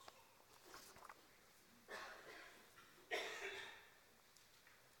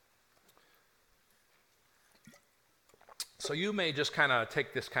So you may just kind of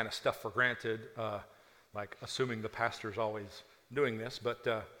take this kind of stuff for granted, like assuming the pastor's always doing this, but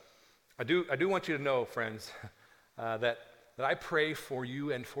I do want you to know, friends, that I pray for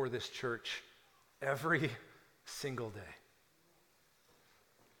you and for this church every single day.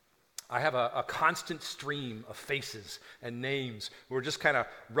 I have a constant stream of faces and names who are just kind of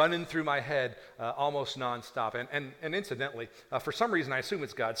running through my head almost nonstop. And incidentally, for some reason, I assume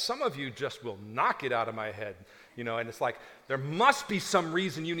it's God. Some of you just will knock it out of my head, and it's like there must be some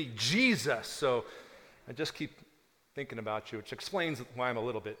reason you need Jesus. So I just keep thinking about you, which explains why I'm a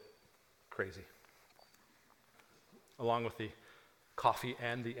little bit crazy, along with the coffee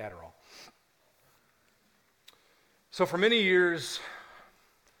and the Adderall. So for many years,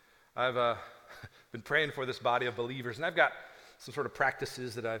 I've been praying for this body of believers, and I've got some sort of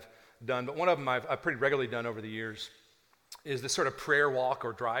practices that I've done, but one of them I've pretty regularly done over the years is this sort of prayer walk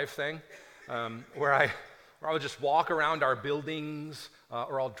or drive thing, where I'll just walk around our buildings,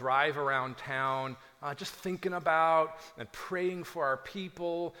 or I'll drive around town, just thinking about and praying for our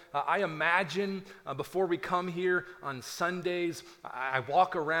people. I imagine before we come here on Sundays, I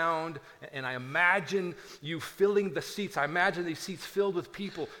walk around and I imagine you filling the seats. I imagine these seats filled with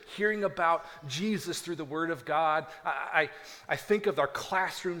people hearing about Jesus through the Word of God. I think of our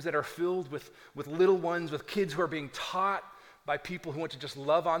classrooms that are filled with little ones, with kids who are being taught by people who want to just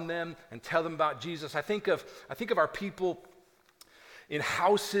love on them and tell them about Jesus. I think of our people in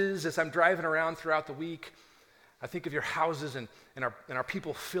houses as I'm driving around throughout the week. I think of your houses and our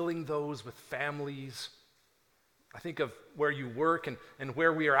people filling those with families. I think of where you work and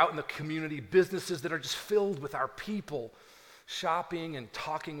where we are out in the community, businesses that are just filled with our people, shopping and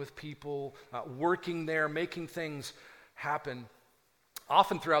talking with people, working there, making things happen.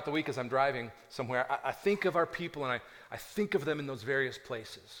 Often throughout the week as I'm driving somewhere, I think of our people and I think of them in those various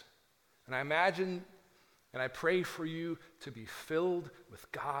places. And I imagine and I pray for you to be filled with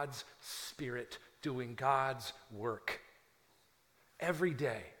God's Spirit doing God's work every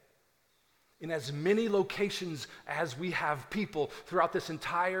day in as many locations as we have people throughout this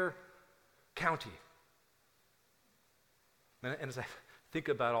entire county. And as I think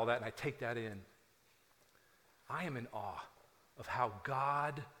about all that and I take that in, I am in awe of how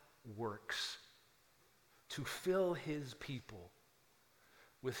God works to fill his people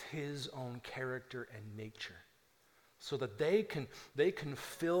with his own character and nature so that they can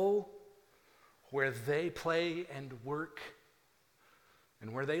fill where they play and work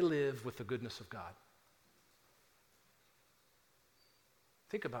and where they live with the goodness of God.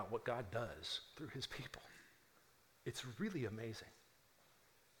 Think about what God does through his people. It's really amazing.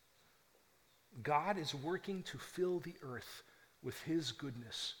 God is working to fill the earth with his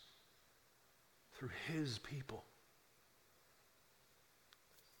goodness through his people.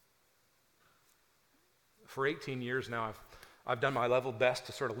 For 18 years now, I've done my level best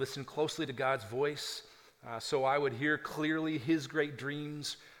to sort of listen closely to God's voice so I would hear clearly his great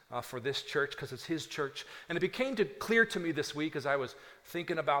dreams for this church, because it's his church. And it became clear to me this week as I was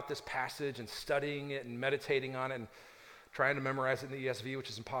thinking about this passage and studying it and meditating on it and trying to memorize it in the ESV, which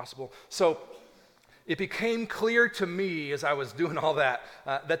is impossible. So it became clear to me as I was doing all that,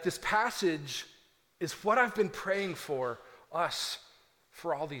 that this passage is what I've been praying for us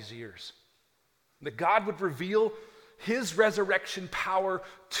for all these years. That God would reveal his resurrection power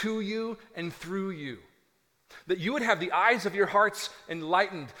to you and through you. That you would have the eyes of your hearts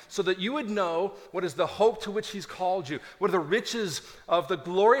enlightened so that you would know what is the hope to which he's called you, what are the riches of the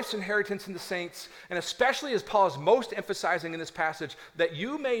glorious inheritance in the saints, and especially as Paul is most emphasizing in this passage, that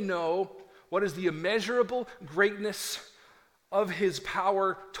you may know what is the immeasurable greatness of his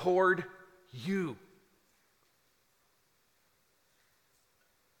power toward you.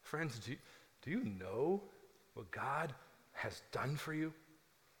 Friends, do you know what God has done for you?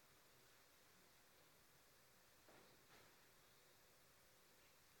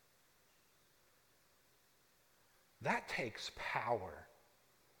 That takes power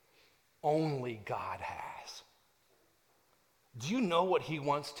only God has. Do you know what he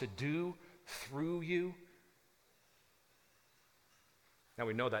wants to do through you? Now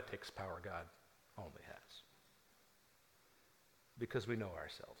we know that takes power God only has, because we know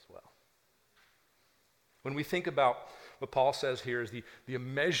ourselves well. When we think about what Paul says here is the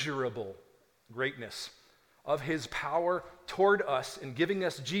immeasurable greatness of his power toward us in giving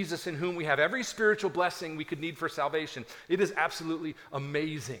us Jesus, in whom we have every spiritual blessing we could need for salvation, it is absolutely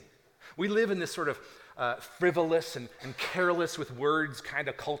amazing. We live in this sort of frivolous and careless with words kind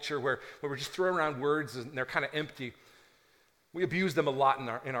of culture where we're just throwing around words and they're kind of empty. We abuse them a lot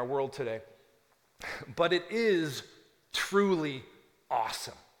in our world today. But it is truly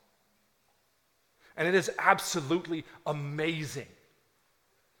awesome. And it is absolutely amazing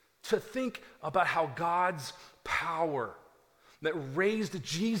to think about how God's power that raised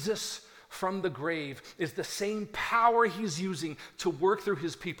Jesus from the grave is the same power he's using to work through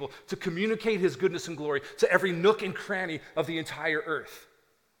his people, to communicate his goodness and glory to every nook and cranny of the entire earth.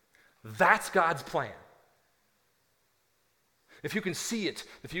 That's God's plan. If you can see it,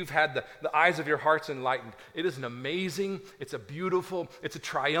 if you've had the eyes of your hearts enlightened, it is an amazing, it's a beautiful, it's a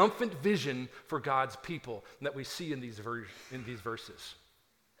triumphant vision for God's people that we see in these verses.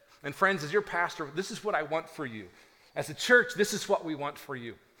 And friends, as your pastor, this is what I want for you. As a church, this is what we want for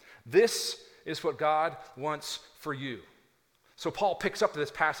you. This is what God wants for you. So Paul picks up this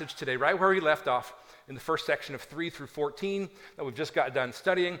passage today, right where he left off in the first section of 3 through 14 that we've just got done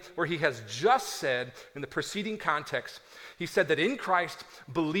studying, where he has just said in the preceding context, he said that in Christ,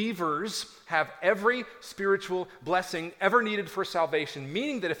 believers have every spiritual blessing ever needed for salvation,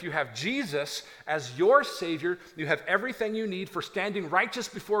 meaning that if you have Jesus as your Savior, you have everything you need for standing righteous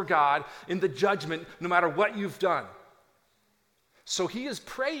before God in the judgment, no matter what you've done. So he is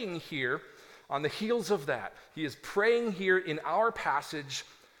praying here on the heels of that. He is praying here in our passage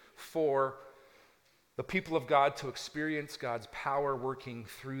for the people of God to experience God's power working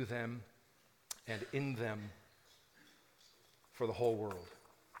through them and in them for the whole world.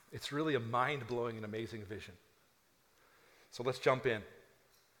 It's really a mind-blowing and amazing vision. So let's jump in.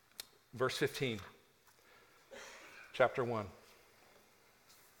 Verse 15, chapter 1.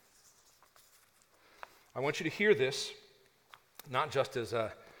 I want you to hear this, not just as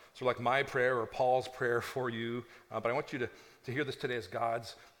a sort of like my prayer or Paul's prayer for you, but I want you to hear this today as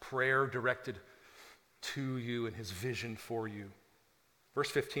God's prayer directed to you and his vision for you. Verse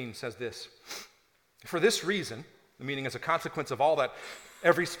 15 says this, "For this reason," meaning as a consequence of all that,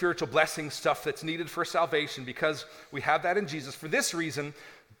 every spiritual blessing stuff that's needed for salvation, because we have that in Jesus, "for this reason,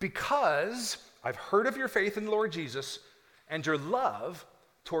 because I've heard of your faith in the Lord Jesus and your love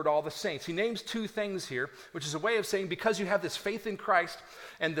toward all the saints." He names two things here, which is a way of saying because you have this faith in Christ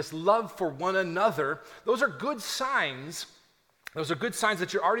and this love for one another, those are good signs. Those are good signs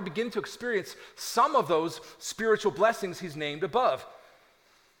that you're already beginning to experience some of those spiritual blessings he's named above.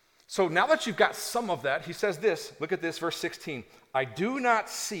 So now that you've got some of that, he says this, look at this, verse 16. "I do not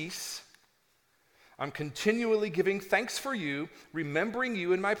cease, I'm continually giving thanks for you, remembering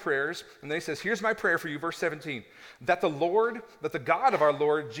you in my prayers." And then he says, here's my prayer for you, verse 17. That the God of our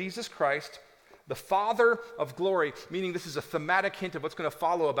Lord Jesus Christ, the Father of glory," meaning this is a thematic hint of what's going to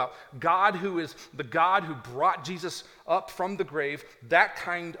follow about God, who is the God who brought Jesus up from the grave, that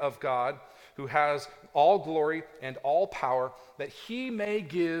kind of God who has all glory and all power, "that he may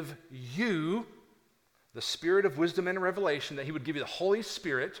give you the spirit of wisdom and revelation," that he would give you the Holy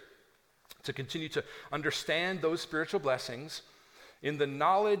Spirit to continue to understand those spiritual blessings in the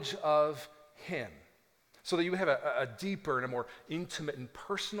knowledge of him, so that you have a deeper and a more intimate and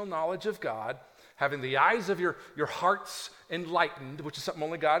personal knowledge of God, having the eyes of your hearts enlightened, which is something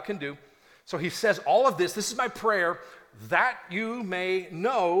only God can do. So he says all of this is my prayer, "that you may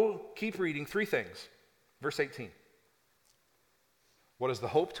know," keep reading, three things. Verse 18. "What is the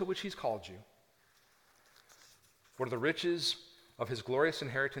hope to which he's called you? What are the riches of his glorious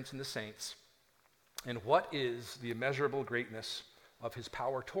inheritance in the saints? And what is the immeasurable greatness of his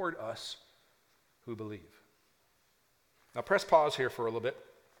power toward us who believe?" Now press pause here for a little bit.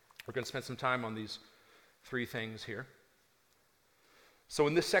 We're going to spend some time on these three things here. So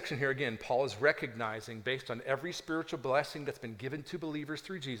in this section here, again, Paul is recognizing, based on every spiritual blessing that's been given to believers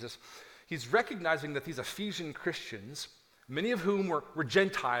through Jesus, he's recognizing that these Ephesian Christians, many of whom were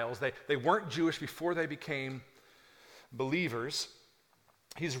Gentiles, they weren't Jewish before they became believers.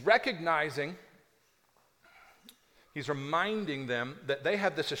 He's reminding them that they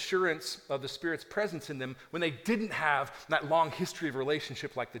have this assurance of the Spirit's presence in them when they didn't have that long history of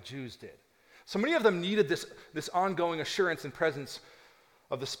relationship like the Jews did. So many of them needed this ongoing assurance and presence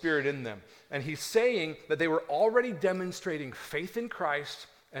of the Spirit in them. And he's saying that they were already demonstrating faith in Christ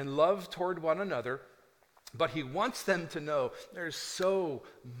and love toward one another, but he wants them to know there's so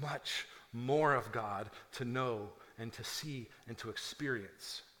much more of God to know and to see and to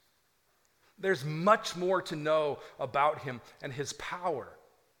experience. There's much more to know about him and his power.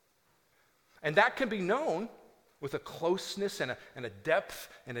 And that can be known with a closeness and a depth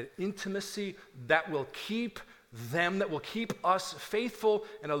and an intimacy that will keep us faithful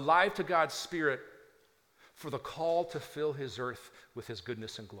and alive to God's Spirit for the call to fill his earth with his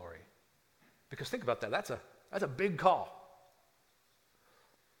goodness and glory. Because think about that, that's a big call.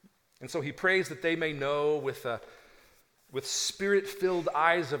 And so he prays that they may know with Spirit-filled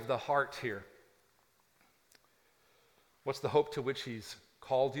eyes of the heart here. What's the hope to which he's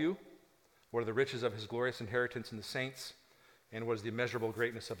called you? What are the riches of his glorious inheritance in the saints? And what is the immeasurable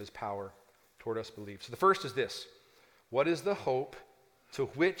greatness of his power toward us believe? So the first is this. What is the hope to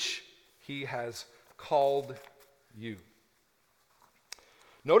which he has called you?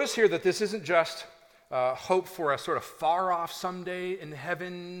 Notice here that this isn't just hope for a sort of far-off someday in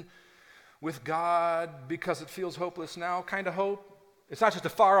heaven with God because it feels hopeless now kind of hope. It's not just a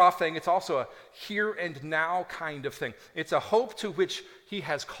far-off thing, it's also a here and now kind of thing. It's a hope to which he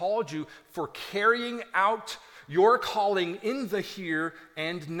has called you for carrying out your calling in the here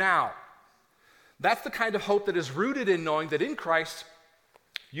and now. That's the kind of hope that is rooted in knowing that in Christ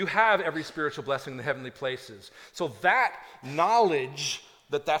you have every spiritual blessing in the heavenly places. So that knowledge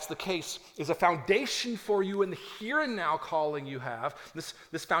that that's the case is a foundation for you in the here and now calling you have,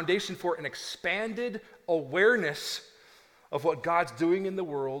 this foundation for an expanded awareness of what God's doing in the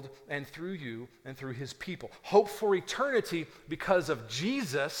world and through you and through his people. Hope for eternity because of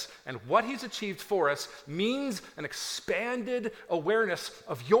Jesus and what he's achieved for us means an expanded awareness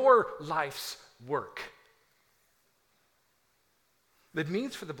of your life's work. It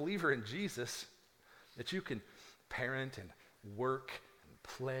means for the believer in Jesus that you can parent and work and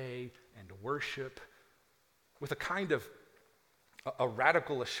play and worship with a kind of a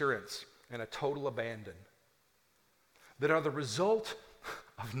radical assurance and a total abandon that are the result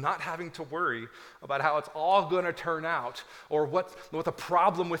of not having to worry about how it's all going to turn out or what the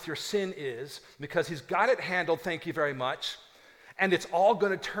problem with your sin is, because he's got it handled, thank you very much, and it's all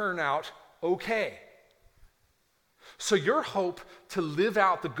going to turn out okay. So your hope to live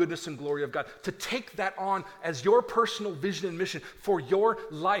out the goodness and glory of God, to take that on as your personal vision and mission for your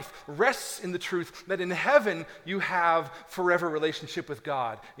life, rests in the truth that in heaven you have forever relationship with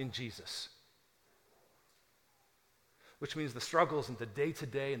God in Jesus. Which means the struggles and the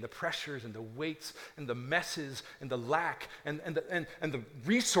day-to-day and the pressures and the weights and the messes and the lack and the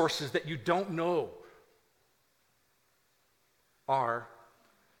resources that you don't know are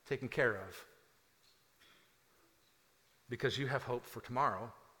taken care of. Because you have hope for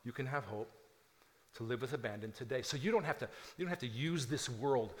tomorrow, you can have hope to live with abandon today. So you don't have to use this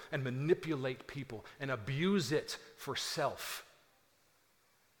world and manipulate people and abuse it for self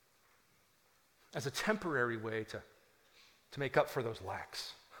as a temporary way to make up for those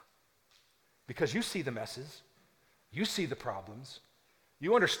lacks. Because you see the messes, you see the problems,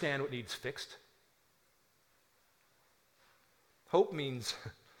 you understand what needs fixed. Hope means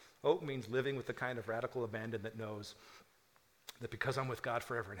living with the kind of radical abandon that knows that because I'm with God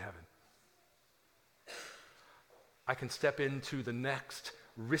forever in heaven, I can step into the next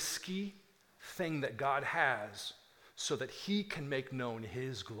risky thing that God has so that he can make known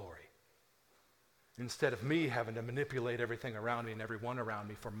his glory, instead of me having to manipulate everything around me and everyone around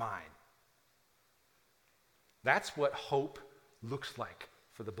me for mine. That's what hope looks like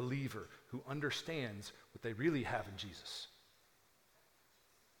for the believer who understands what they really have in Jesus.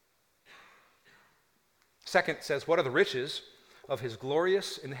 Second says, what are the riches of his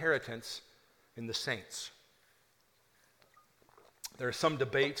glorious inheritance in the saints? There is some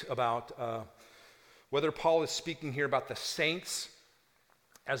debate about whether Paul is speaking here about the saints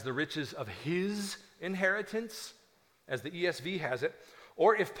as the riches of his inheritance, as the ESV has it,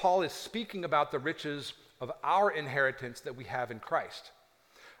 or if Paul is speaking about the riches of our inheritance that we have in Christ.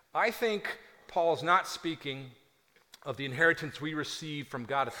 I think Paul is not speaking of the inheritance we receive from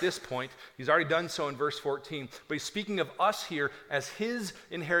God at this point. He's already done so in verse 14, but he's speaking of us here as his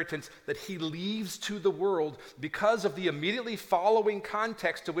inheritance that he leaves to the world because of the immediately following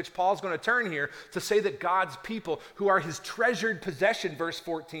context to which Paul's going to turn here to say that God's people, who are his treasured possession, verse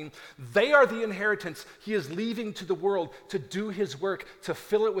 14, they are the inheritance he is leaving to the world to do his work, to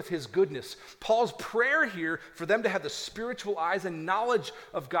fill it with his goodness. Paul's prayer here for them to have the spiritual eyes and knowledge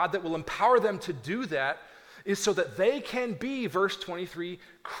of God that will empower them to do that is so that they can be, verse 23,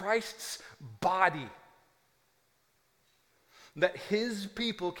 Christ's body. That his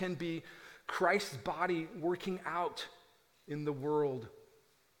people can be Christ's body working out in the world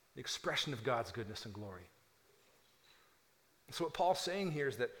the expression of God's goodness and glory. So what Paul's saying here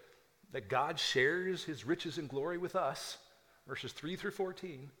is that God shares his riches and glory with us, verses 3 through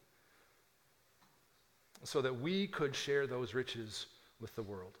 14, so that we could share those riches with the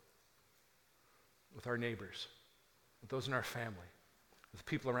world, with our neighbors, with those in our family, with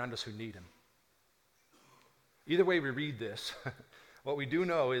people around us who need him. Either way we read this, what we do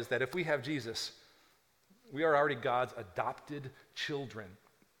know is that if we have Jesus, we are already God's adopted children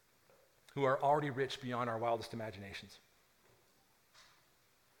who are already rich beyond our wildest imaginations.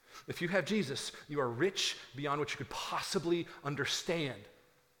 If you have Jesus, you are rich beyond what you could possibly understand.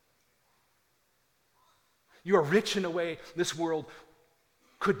 You are rich in a way this world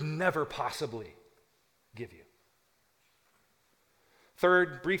could never possibly give you.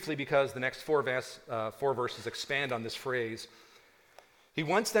 Third, briefly, because the next four verses expand on this phrase, he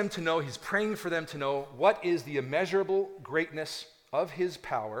wants them to know, he's praying for them to know what is the immeasurable greatness of his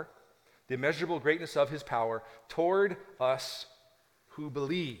power, toward us who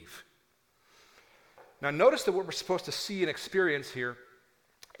believe. Now notice that what we're supposed to see and experience here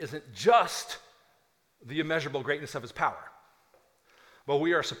isn't just the immeasurable greatness of his power. What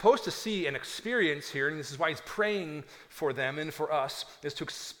we are supposed to see and experience here, and this is why he's praying for them and for us, is to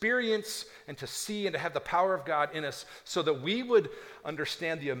experience and to see and to have the power of God in us so that we would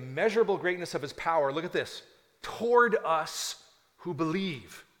understand the immeasurable greatness of his power. Look at this. Toward us who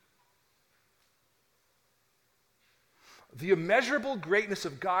believe. The immeasurable greatness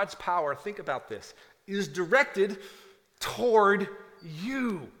of God's power, think about this, is directed toward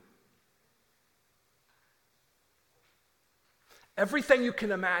you. Everything you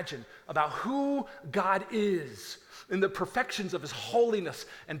can imagine about who God is and the perfections of his holiness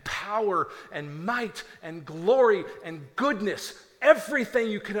and power and might and glory and goodness, everything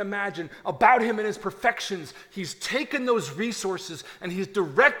you can imagine about him and his perfections, he's taken those resources and he's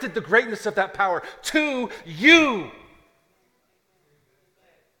directed the greatness of that power to you.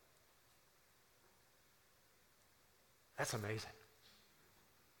 That's amazing.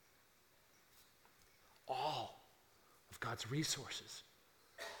 All of God's resources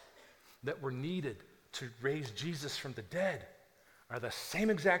that were needed to raise Jesus from the dead are the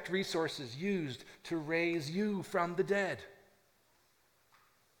same exact resources used to raise you from the dead.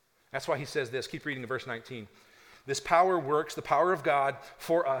 That's why he says this. Keep reading in verse 19. This power works, the power of God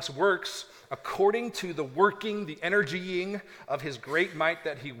for us works according to the working, the energying of his great might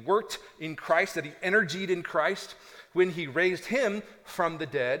that he worked in Christ, that he energied in Christ, when he raised him from the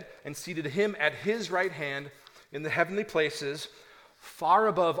dead and seated him at his right hand in the heavenly places, far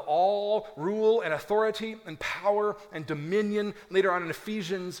above all rule and authority and power and dominion. Later on in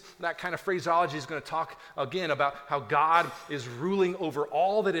Ephesians, that kind of phraseology is going to talk again about how God is ruling over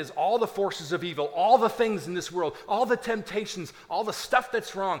all that is, all the forces of evil, all the things in this world, all the temptations, all the stuff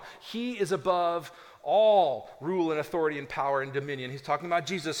that's wrong. He is above all rule and authority and power and dominion. He's talking about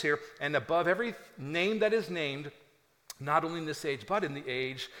Jesus here, and above every name that is named, not only in this age, but in the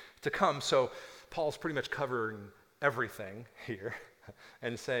age to come. So Paul's pretty much covering everything here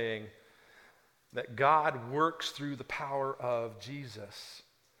and saying that God works through the power of Jesus,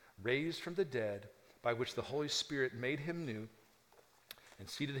 raised from the dead, by which the Holy Spirit made him new and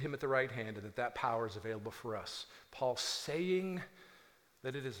seated him at the right hand, and that power is available for us. Paul's saying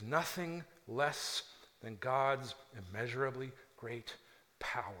that it is nothing less than God's immeasurably great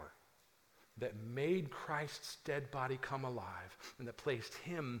power that made Christ's dead body come alive and that placed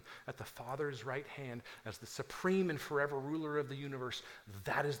him at the Father's right hand as the supreme and forever ruler of the universe.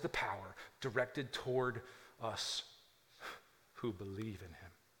 That is the power directed toward us who believe in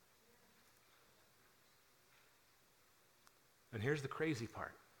him. And here's the crazy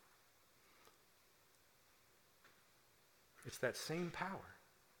part. It's that same power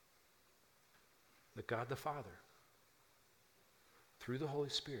that God the Father, through the Holy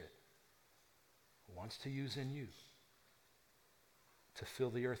Spirit, wants to use in you to fill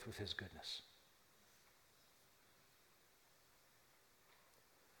the earth with his goodness.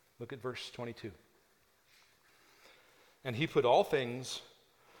 Look at verse 22. And he put all things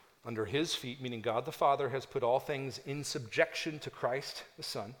under his feet, meaning God the Father has put all things in subjection to Christ the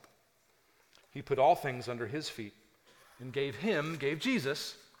Son. He put all things under his feet and gave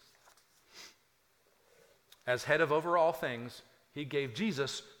Jesus, as head of over all things, he gave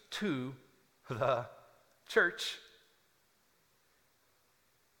Jesus to the church,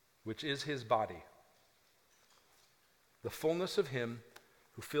 which is his body, the fullness of him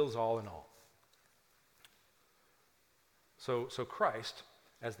who fills all in all. So Christ,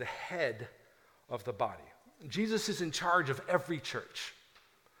 as the head of the body, Jesus is in charge of every church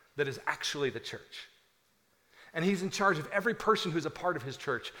that is actually the church. And he's in charge of every person who's a part of his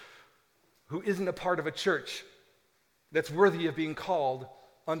church who isn't a part of a church that's worthy of being called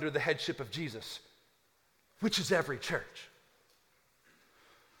under the headship of Jesus, which is every church.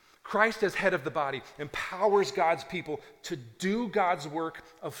 Christ, as head of the body, empowers God's people to do God's work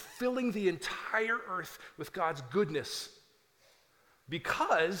of filling the entire earth with God's goodness,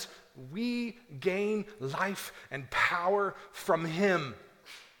 because we gain life and power from him.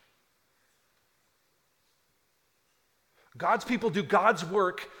 God's people do God's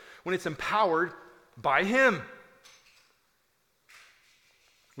work when it's empowered by him.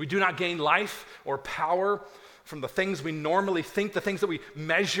 We do not gain life or power from the things we normally think, the things that we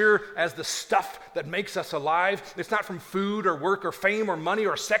measure as the stuff that makes us alive. It's not from food or work or fame or money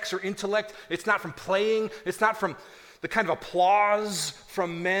or sex or intellect. It's not from playing. It's not from the kind of applause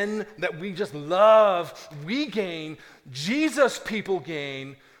from men that we just love. We gain, Jesus people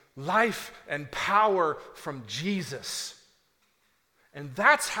gain, life and power from Jesus. And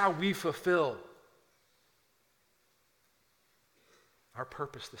that's how we fulfill our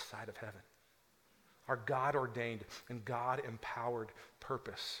purpose this side of heaven. Our God-ordained and God-empowered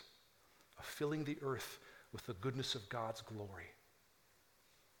purpose of filling the earth with the goodness of God's glory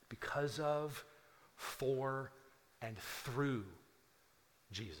because of, for, and through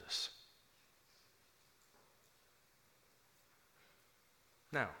Jesus.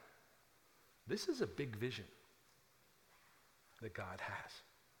 Now, this is a big vision that God has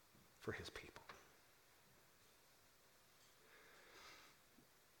for his people.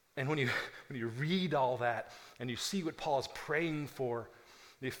 And when you read all that and you see what Paul is praying for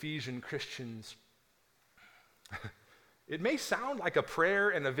the Ephesian Christians, it may sound like a prayer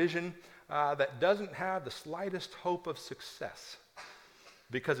and a vision that doesn't have the slightest hope of success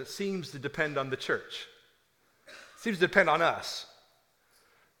because it seems to depend on the church. It seems to depend on us.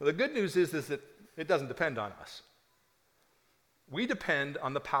 Well, the good news is that it doesn't depend on us. We depend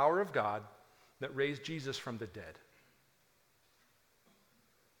on the power of God that raised Jesus from the dead.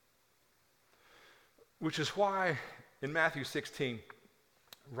 Which is why in Matthew 16,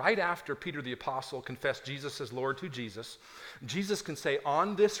 right after Peter the apostle confessed Jesus as Lord to Jesus, Jesus can say,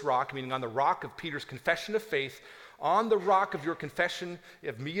 on this rock, meaning on the rock of Peter's confession of faith, on the rock of your confession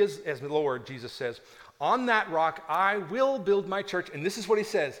of me as Lord, Jesus says, on that rock I will build my church. And this is what he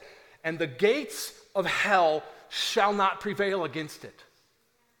says, and the gates of hell shall not prevail against it.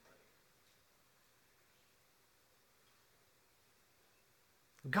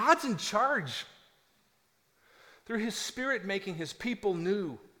 God's in charge. Through his Spirit making his people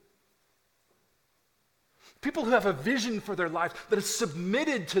new. People who have a vision for their lives, that is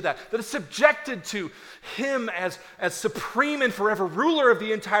submitted to that is subjected to him as supreme and forever ruler of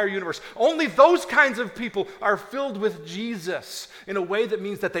the entire universe. Only those kinds of people are filled with Jesus in a way that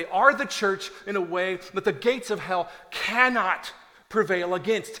means that they are the church in a way that the gates of hell cannot prevail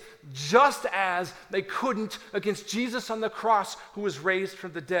against, just as they couldn't against Jesus on the cross who was raised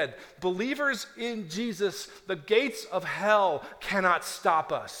from the dead. Believers in Jesus, the gates of hell cannot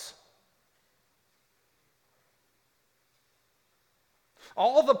stop us.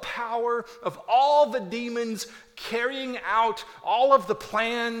 All the power of all the demons carrying out all of the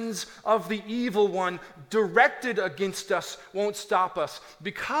plans of the evil one directed against us won't stop us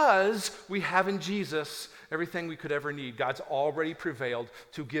because we have in Jesus everything we could ever need. God's already prevailed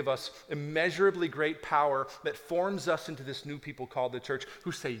to give us immeasurably great power that forms us into this new people called the church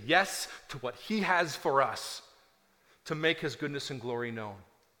who say yes to what he has for us to make his goodness and glory known.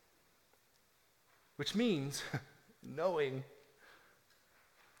 Which means knowing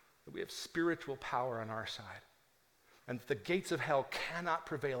that we have spiritual power on our side and that the gates of hell cannot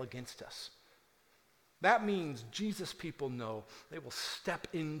prevail against us. That means Jesus people know they will step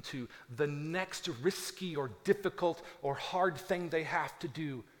into the next risky or difficult or hard thing they have to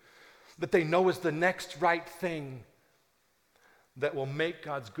do, that they know is the next right thing that will make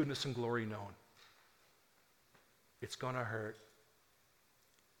God's goodness and glory known. It's going to hurt.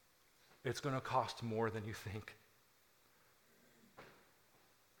 It's going to cost more than you think.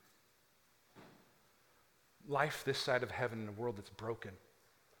 Life this side of heaven in a world that's broken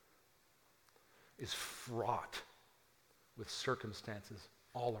is fraught with circumstances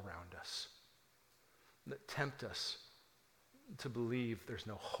all around us that tempt us to believe there's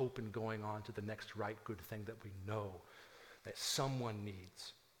no hope in going on to the next right good thing that we know that someone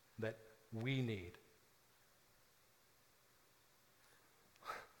needs, that we need.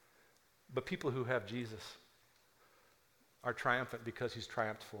 But people who have Jesus are triumphant because he's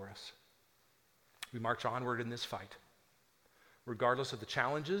triumphed for us. We march onward in this fight, regardless of the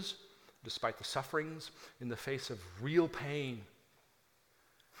challenges, despite the sufferings, in the face of real pain,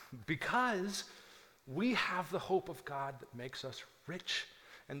 because we have the hope of God that makes us rich,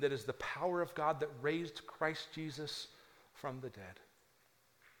 and that is the power of God that raised Christ Jesus from the dead.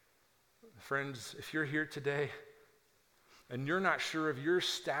 Friends, if you're here today and you're not sure of your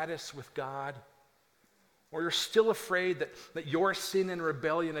status with God, or you're still afraid that your sin and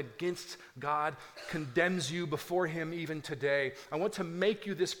rebellion against God condemns you before him even today, I want to make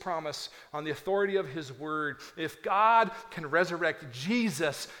you this promise on the authority of his word. If God can resurrect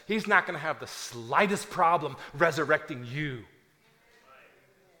Jesus, he's not going to have the slightest problem resurrecting you.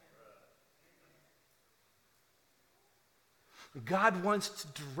 God wants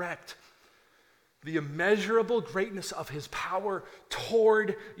to direct the immeasurable greatness of his power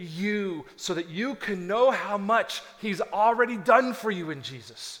toward you so that you can know how much he's already done for you in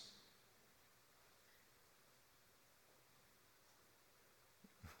Jesus.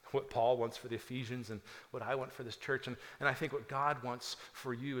 What Paul wants for the Ephesians and what I want for this church. And I think what God wants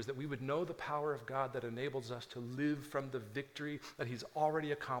for you is that we would know the power of God that enables us to live from the victory that he's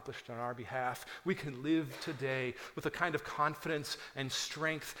already accomplished on our behalf. We can live today with a kind of confidence and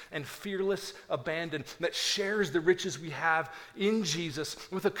strength and fearless abandon that shares the riches we have in Jesus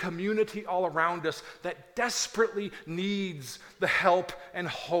with a community all around us that desperately needs the help and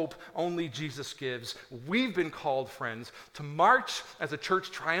hope only Jesus gives. We've been called, friends, to march as a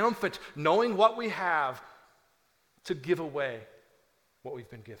church triumphant, knowing what we have, to give away what we've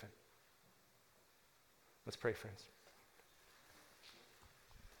been given. Let's pray, friends.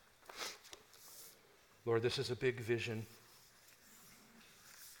 Lord, this is a big vision.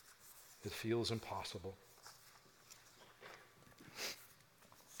 It feels impossible.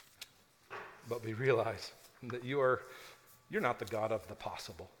 But we realize that you're not the God of the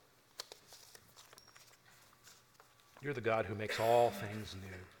possible. You're the God who makes all things new.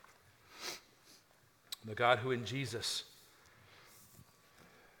 The God who in Jesus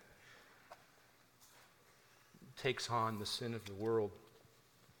takes on the sin of the world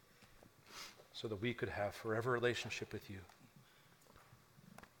so that we could have forever relationship with you.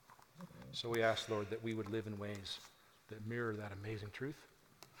 So we ask, Lord, that we would live in ways that mirror that amazing truth,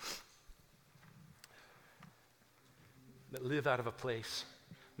 that live out of a place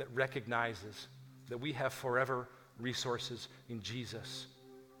that recognizes that we have forever resources in Jesus,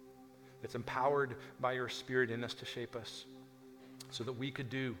 that's empowered by your Spirit in us to shape us so that we could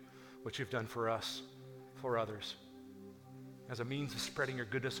do what you've done for us, for others, as a means of spreading your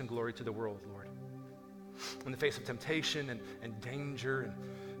goodness and glory to the world, Lord. In the face of temptation and danger and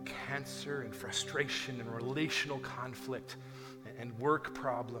cancer and frustration and relational conflict and work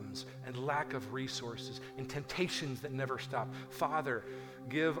problems and lack of resources and temptations that never stop, Father,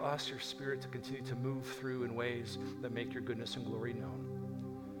 give us your Spirit to continue to move through in ways that make your goodness and glory known.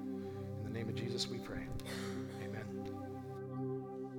 In the name of Jesus we pray.